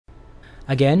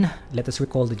Again, let us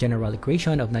recall the general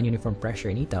equation of non-uniform pressure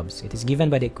in ETABS. It is given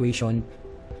by the equation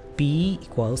P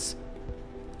equals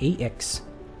AX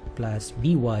plus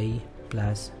BY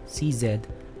plus CZ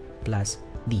plus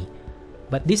D.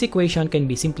 But this equation can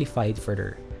be simplified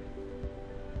further.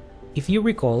 If you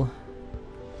recall,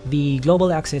 the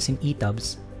global axis in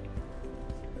ETABS,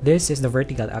 this is the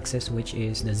vertical axis, which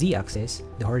is the z-axis,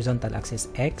 the horizontal axis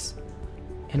X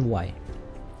and Y.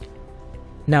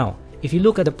 Now, if you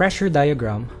look at the pressure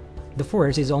diagram, the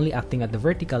force is only acting at the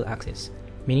vertical axis,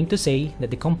 meaning to say that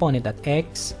the component at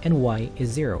X and Y is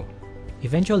 0.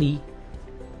 Eventually,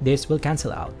 this will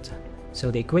cancel out. So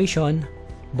the equation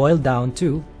boiled down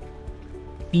to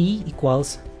P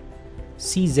equals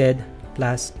CZ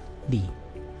plus D.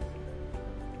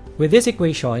 With this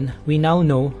equation, we now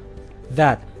know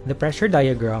that the pressure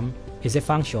diagram is a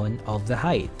function of the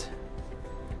height.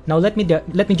 Now let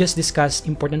me just discuss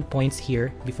important points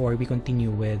here before we continue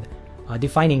with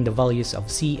defining the values of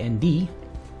C and D.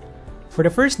 For the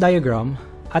first diagram,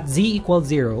 at Z equals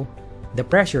 0, the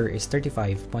pressure is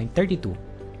 35.32.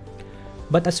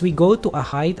 But as we go to a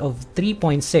height of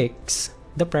 3.6,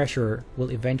 the pressure will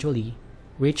eventually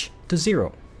reach to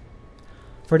 0.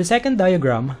 For the second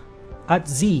diagram, at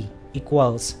Z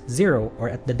equals 0, or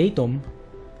at the datum,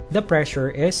 the pressure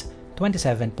is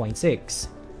 27.6.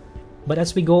 But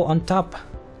as we go on top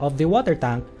of the water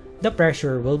tank, the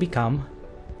pressure will become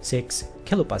 6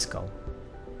 kilopascal.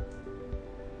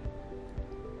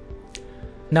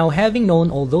 Now, having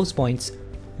known all those points,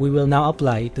 we will now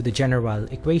apply to the general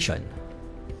equation.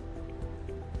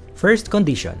 First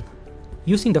condition,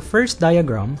 using the first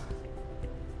diagram,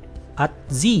 at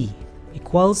Z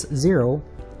equals 0,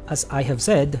 as I have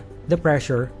said, the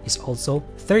pressure is also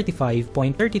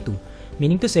 35.32,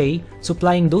 meaning to say,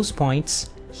 supplying those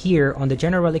points here on the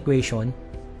general equation,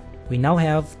 we now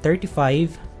have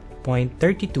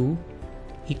 35.32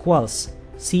 equals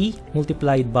C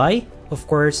multiplied by, of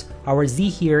course, our Z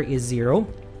here is 0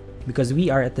 because we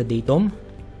are at the datum,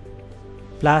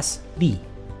 plus D.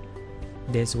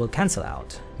 This will cancel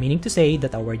out, meaning to say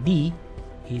that our D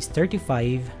is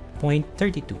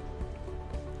 35.32.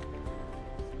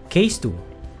 Case 2.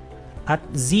 At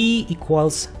Z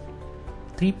equals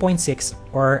 3.6,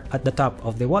 or at the top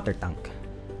of the water tank,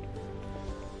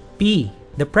 P,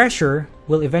 the pressure,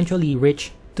 will eventually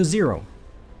reach to 0.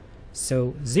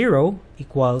 So 0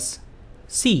 equals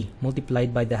C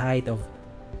multiplied by the height of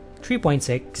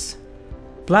 3.6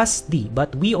 plus D,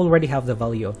 but we already have the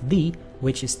value of D,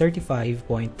 which is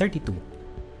 35.32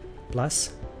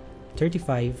 plus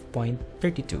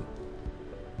 35.32.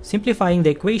 Simplifying the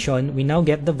equation, we now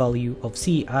get the value of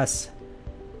C as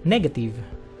negative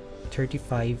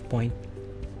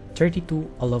 35.32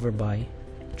 all over by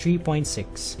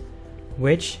 3.6,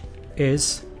 which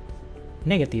is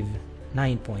negative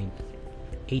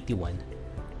 9.81.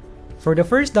 For the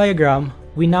first diagram,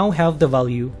 we now have the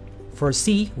value for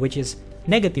C, which is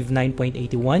negative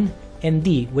 9.81, and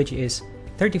D, which is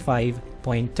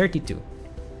 35.32.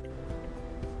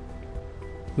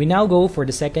 We now go for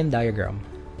the second diagram.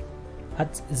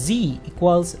 At Z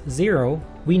equals 0,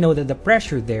 we know that the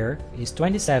pressure there is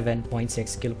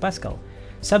 27.6 kilopascal.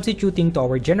 Substituting to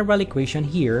our general equation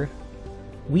here,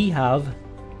 we have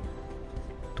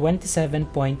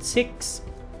 27.6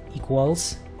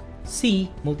 equals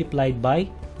C multiplied by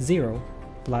 0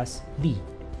 plus D.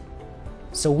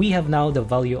 So we have now the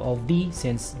value of D,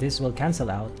 since this will cancel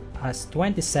out, as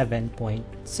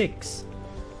 27.6.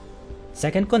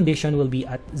 Second condition will be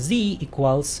at Z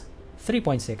equals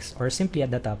 3.6, or simply at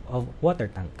the top of water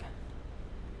tank.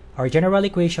 Our general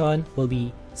equation will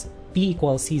be P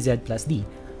equals CZ plus D.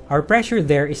 Our pressure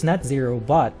there is not 0,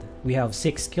 but we have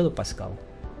 6 kilopascal.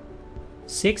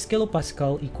 6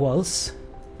 kilopascal equals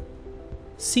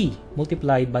C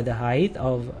multiplied by the height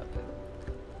of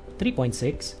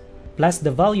 3.6 plus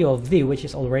the value of D, which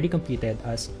is already computed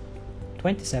as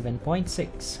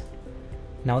 27.6.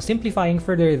 Now simplifying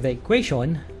further the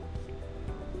equation,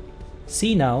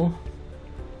 C now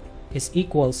is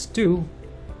equals to,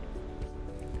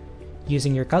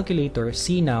 using your calculator,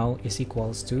 C now is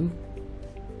equals to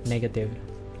negative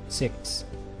 6.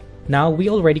 Now we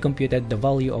already computed the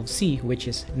value of C, which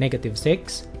is negative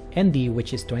 6, and D,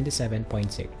 which is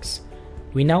 27.6.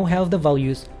 We now have the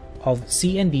values of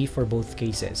C and D for both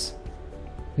cases.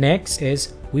 Next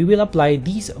is, we will apply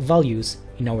these values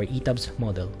in our ETABS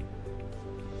model.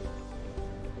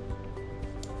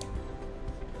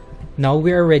 Now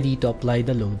we are ready to apply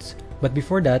the loads, but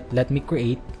before that, let me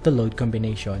create the load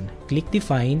combination. Click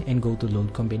Define and go to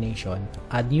Load Combination.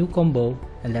 Add New Combo,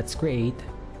 and let's create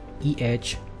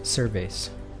EH Service.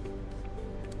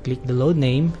 Click the load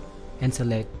name and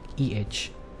select EH.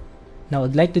 Now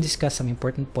I'd like to discuss some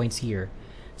important points here.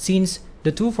 Since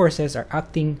the two forces are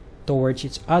acting towards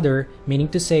each other, meaning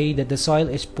to say that the soil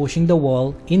is pushing the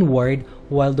wall inward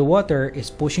while the water is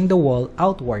pushing the wall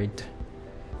outward.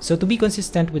 So to be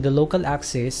consistent with the local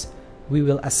axis, we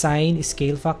will assign a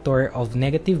scale factor of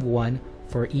 -1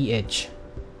 for each.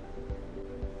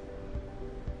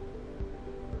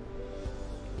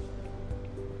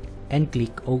 And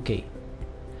click OK.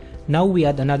 Now we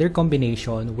add another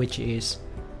combination, which is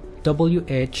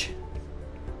WH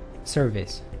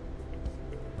service,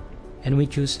 and we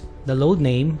choose the load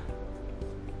name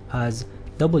as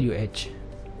WH.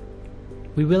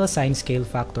 We will assign scale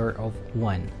factor of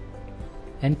 1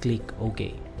 and click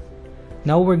OK.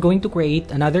 Now we're going to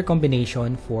create another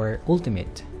combination for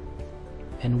ultimate,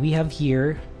 and we have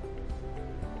here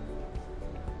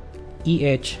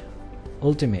EH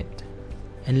ultimate,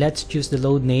 and let's choose the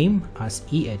load name as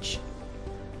EH.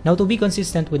 Now to be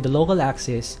consistent with the local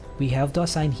axis, we have to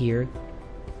assign here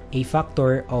a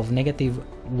factor of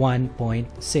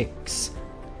 -1.6.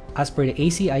 As per the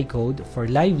ACI code, for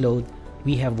live load,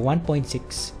 we have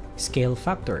 1.6 scale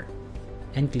factor,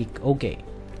 and click OK.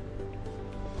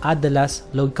 Add the last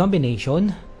load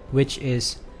combination, which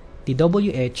is the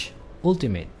WH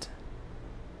ultimate.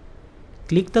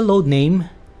 Click the load name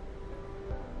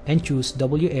and choose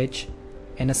WH,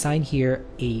 and assign here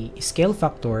a scale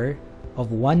factor of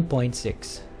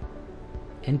 1.6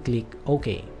 and click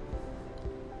OK.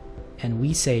 And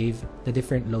we save the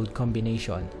different load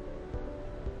combination.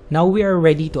 Now we are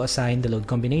ready to assign the load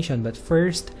combination, but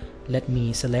first let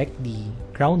me select the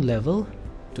ground level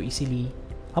to easily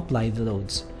apply the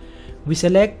loads. We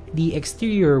select the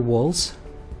exterior walls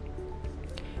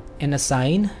and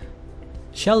assign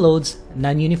shell loads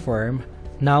non-uniform.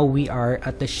 Now we are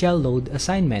at the shell load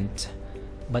assignment,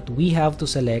 but we have to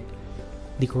select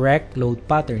the correct load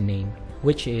pattern name,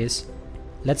 which is,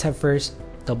 let's have first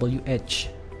WH.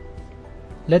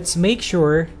 Let's make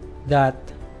sure that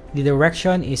the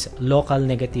direction is local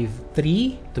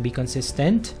 -3 to be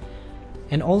consistent,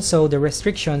 and also the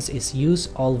restrictions is use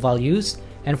all values,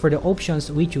 and for the options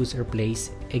we choose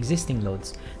replace existing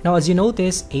loads. Now as you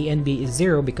notice, A and B is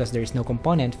 0 because there is no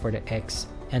component for the X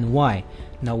and Y.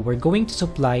 Now we're going to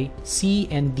supply C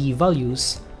and D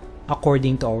values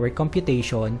according to our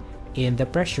computation in the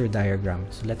pressure diagram.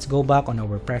 So let's go back on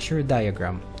our pressure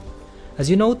diagram. As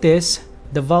you notice,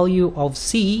 the value of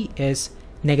C is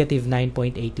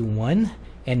 -9.81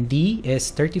 and D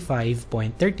is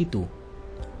 35.32.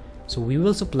 So we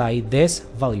will supply these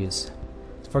values.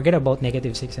 Forget about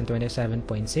 -6 and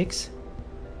 27.6.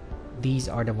 These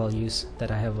are the values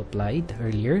that I have applied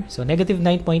earlier. So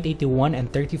 -9.81 and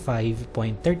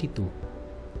 35.32.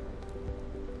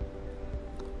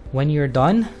 When you're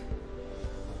done,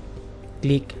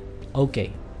 click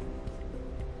OK.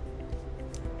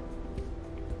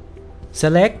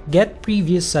 Select Get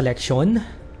Previous Selection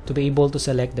to be able to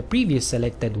select the previous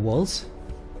selected walls,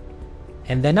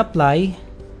 and then apply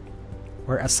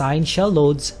or assign shell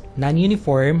loads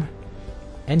non-uniform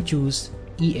and choose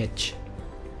EH.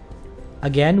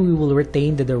 Again, we will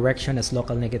retain the direction as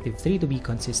local -3 to be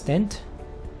consistent,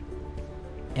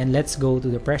 and let's go to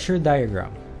the pressure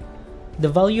diagram. The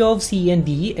value of C and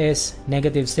D is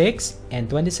 -6 and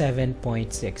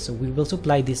 27.6. So we will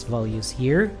supply these values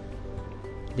here.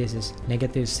 This is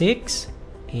 -6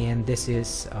 and this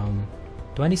is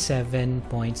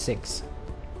 27.6.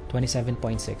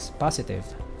 27.6 positive.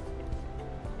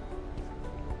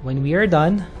 When we are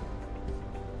done,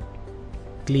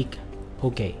 click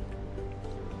OK.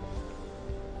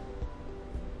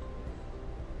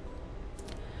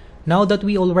 Now that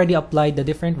we already applied the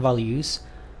different values,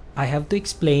 I have to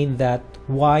explain that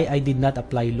why I did not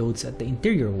apply loads at the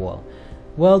interior wall.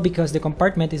 Well, because the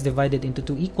compartment is divided into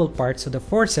two equal parts, so the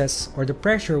forces or the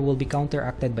pressure will be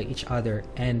counteracted by each other,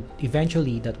 and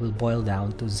eventually that will boil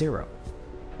down to 0.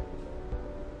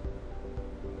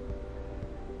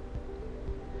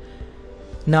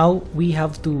 Now we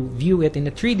have to view it in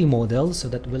a 3D model so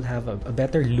that we'll have a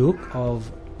better look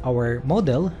of our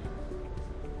model,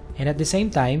 and at the same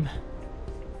time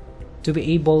to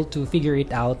be able to figure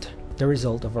it out the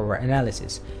result of our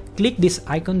analysis. Click this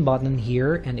icon button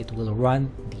here and it will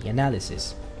run the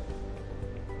analysis.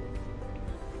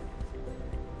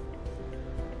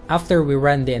 After we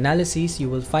run the analysis, you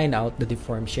will find out the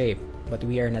deformed shape, but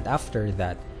we are not after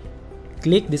that.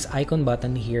 Click this icon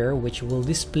button here, which will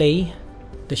display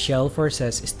the shell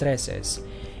forces stresses.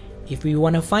 If we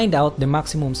want to find out the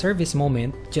maximum service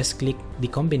moment, just click the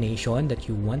combination that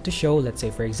you want to show, let's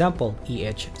say for example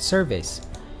EH service,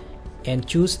 and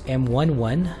choose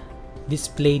M11,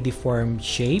 display deformed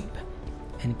shape,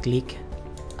 and click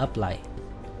apply.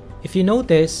 If you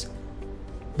notice,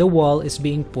 the wall is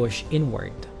being pushed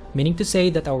inward, meaning to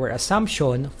say that our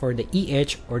assumption for the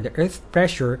EH or the earth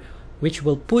pressure which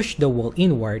will push the wall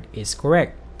inward is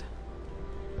correct.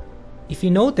 If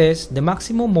you notice, the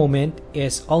maximum moment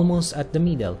is almost at the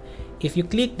middle. If you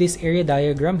click this area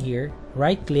diagram here,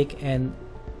 right click and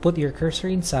put your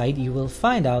cursor inside, you will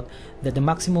find out that the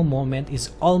maximum moment is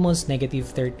almost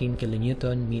negative 13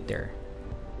 kilonewton meter.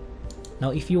 Now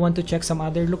if you want to check some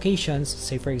other locations,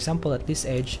 say for example at this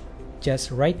edge,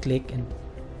 just right click and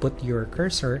put your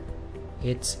cursor,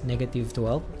 it's negative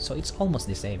 12, so it's almost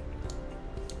the same.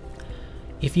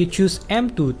 If you choose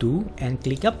M22 and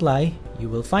click apply, you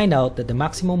will find out that the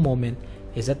maximum moment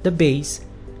is at the base,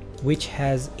 which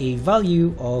has a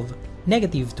value of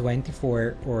negative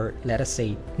 24, or let us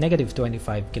say negative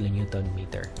 25 kilonewton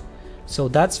meter. So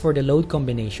that's for the load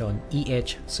combination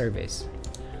EH service.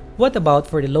 What about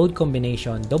for the load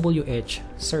combination WH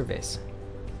service?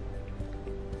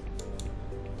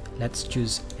 Let's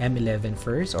choose M11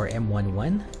 first, or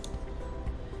M11.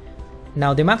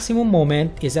 Now the maximum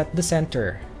moment is at the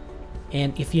center,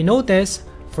 and if you notice,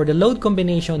 for the load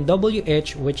combination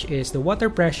WH, which is the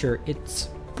water pressure, it's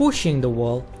pushing the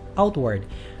wall outward,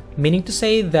 meaning to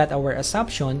say that our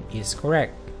assumption is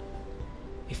correct.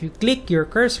 If you click your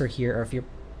cursor here, or if you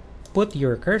put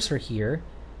your cursor here,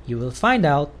 you will find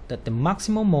out that the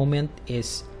maximum moment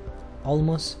is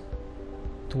almost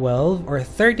 12 or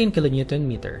 13 kilonewton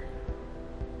meter.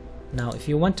 Now if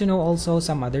you want to know also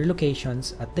some other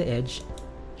locations at the edge,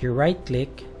 you right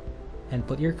click and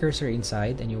put your cursor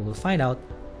inside, and you will find out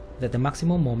that the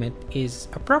maximum moment is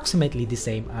approximately the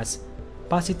same as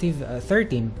positive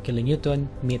 13 kilonewton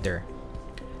meter.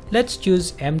 Let's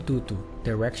choose M22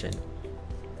 direction.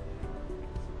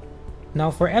 Now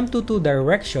for M22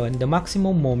 direction, the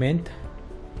maximum moment,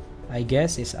 I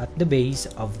guess, is at the base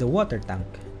of the water tank.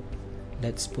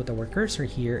 Let's put our cursor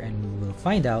here and we will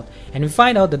find out. And we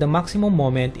find out that the maximum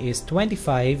moment is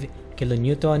 25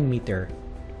 kilonewton meter,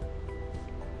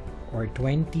 or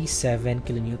 27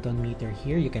 kilonewton meter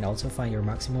here. You can also find your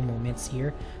maximum moments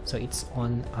here. So it's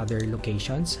on other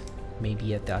locations,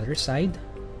 maybe at the other side.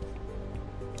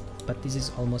 But this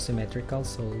is almost symmetrical,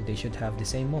 so they should have the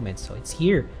same moments. So it's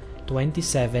here,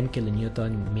 27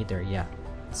 kilonewton meter. Yeah,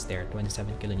 it's there,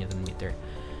 27 kilonewton meter.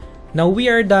 Now we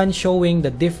are done showing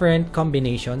the different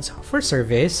combinations for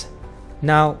service.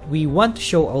 Now we want to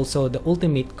show also the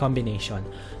ultimate combination.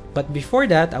 But before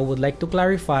that, I would like to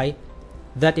clarify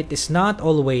that it is not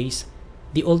always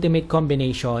the ultimate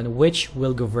combination which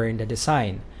will govern the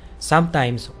design.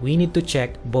 Sometimes we need to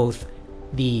check both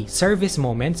the service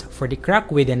moments for the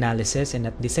crack width analysis and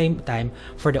at the same time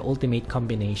for the ultimate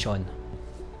combination.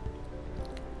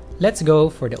 Let's go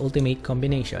for the ultimate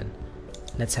combination.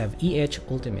 Let's have EH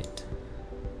ultimate.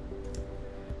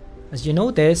 As you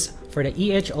notice, for the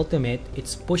EH ultimate,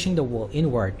 it's pushing the wall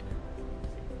inward,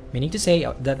 meaning to say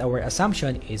that our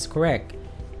assumption is correct.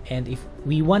 And if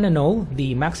we want to know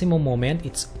the maximum moment,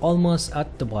 it's almost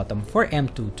at the bottom for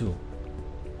M22.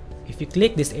 If you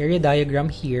click this area diagram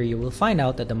here, you will find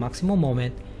out that the maximum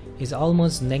moment is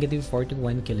almost negative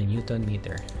 41 kilonewton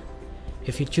meter.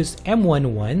 If you choose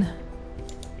M11,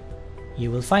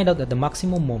 you will find out that the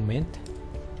maximum moment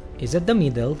is at the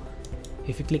middle.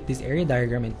 If you click this area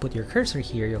diagram and put your cursor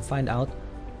here, you'll find out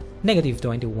negative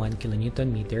 21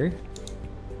 kilonewton meter.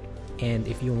 And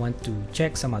if you want to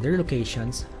check some other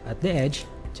locations at the edge,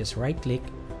 just right click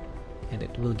and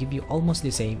it will give you almost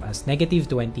the same as negative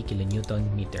 20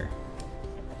 kilonewton meter.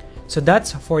 So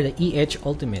that's for the EH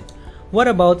ultimate. What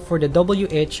about for the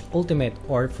WH ultimate,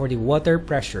 or for the water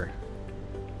pressure?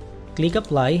 Click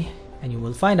apply and you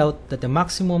will find out that the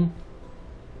maximum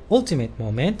ultimate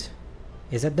moment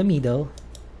is at the middle.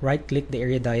 Right click the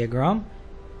area diagram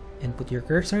and put your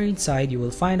cursor inside. You will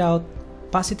find out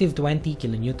positive 20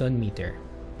 kilonewton meter.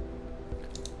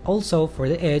 Also for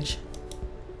the edge,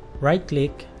 right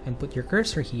click and put your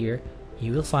cursor here.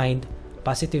 You will find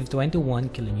positive 21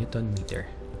 kilonewton meter.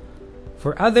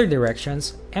 For other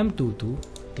directions,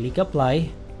 M22, click apply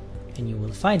and you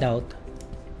will find out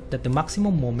that the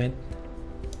maximum moment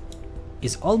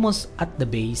is almost at the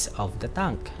base of the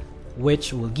tank,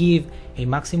 which will give a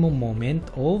maximum moment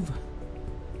of,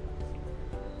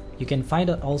 you can find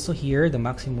out also here the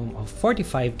maximum of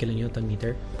 45 kilonewton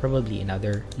meter, probably in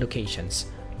other locations,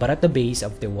 but at the base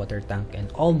of the water tank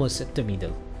and almost at the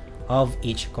middle of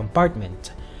each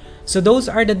compartment. So those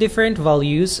are the different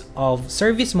values of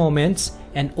service moments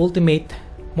and ultimate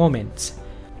moments.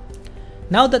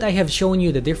 Now that I have shown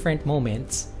you the different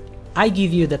moments, I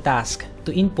give you the task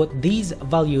to input these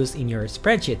values in your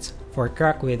spreadsheets for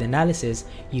crack width analysis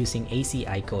using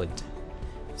ACI Code,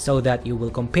 so that you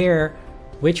will compare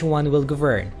which one will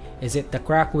govern. Is it the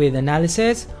crack width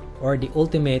analysis or the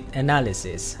ultimate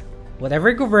analysis?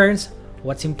 Whatever governs,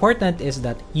 what's important is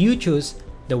that you choose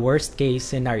the worst case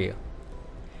scenario.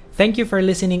 Thank you for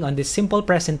listening on this simple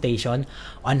presentation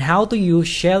on how to use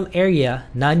shell area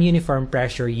non-uniform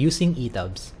pressure using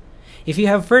ETABS. If you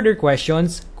have further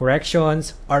questions,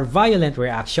 corrections, or violent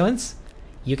reactions,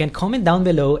 you can comment down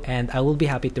below and I will be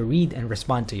happy to read and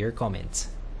respond to your comments.